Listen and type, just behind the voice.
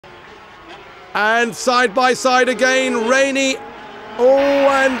And side by side again, Rainey. Oh,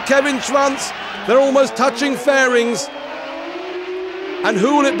 and Kevin Schwantz. They're almost touching fairings. And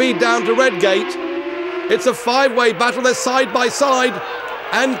who will it be down to Redgate? It's a five-way battle. They're side by side.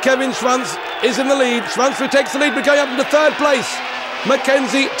 And Kevin Schwantz is in the lead. Schwantz retakes the lead, but going up into third place.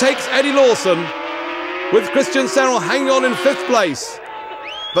 Mackenzie takes Eddie Lawson, with Christian Serrell hanging on in fifth place.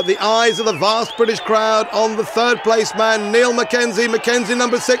 But the eyes of the vast British crowd on the third place man, Niall Mackenzie. Mackenzie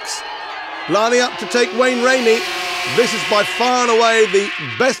number 6, lining up to take Wayne Rainey. This is by far and away the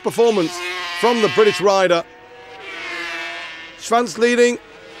best performance from the British rider. Schwantz leading,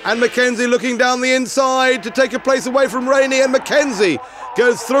 and Mackenzie looking down the inside to take a place away from Rainey, and Mackenzie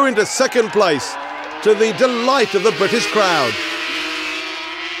goes through into second place to the delight of the British crowd.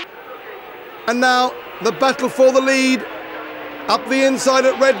 And now the battle for the lead. Up the inside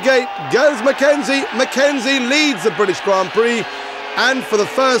at Redgate goes Mackenzie. Mackenzie leads the British Grand Prix, and for the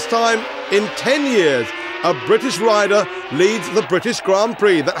first time in 10 years, a British rider leads the British Grand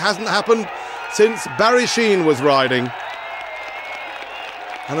Prix. That hasn't happened since Barry Sheene was riding.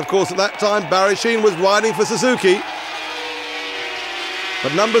 And of course, at that time, Barry Sheene was riding for Suzuki.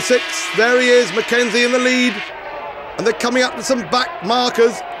 But number 6, there he is, Mackenzie in the lead. And they're coming up to some back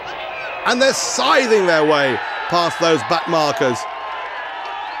markers, and they're scything their way past those back markers.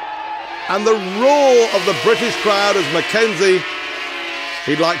 And the roar of the British crowd as Mackenzie,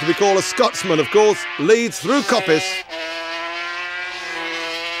 he'd like to be called a Scotsman, of course, leads through Coppice.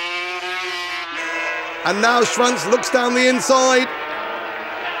 And now Schwantz looks down the inside,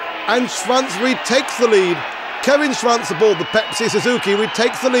 and Schwantz retakes the lead. Kevin Schwantz aboard the Pepsi Suzuki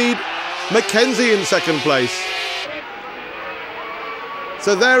retakes the lead. Mackenzie in second place.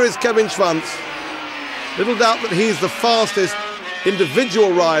 So there is Kevin Schwantz. Little doubt that he's the fastest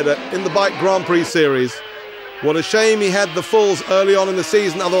individual rider in the Bike Grand Prix series. What a shame he had the falls early on in the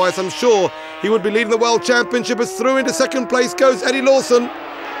season, otherwise I'm sure he would be leading the World Championship. As through into second place goes Eddie Lawson.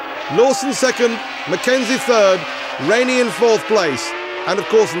 Lawson second, Mackenzie third, Rainey in fourth place. And of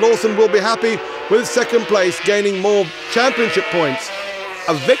course Lawson will be happy with second place, gaining more championship points.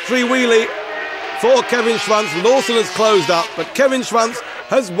 A victory wheelie for Kevin Schwantz. Lawson has closed up, but Kevin Schwantz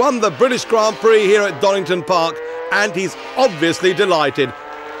has won the British Grand Prix here at Donington Park, and he's obviously delighted.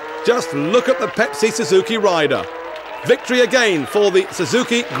 Just look at the Pepsi Suzuki rider. Victory again for the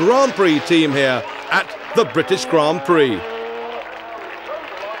Suzuki Grand Prix team here at the British Grand Prix.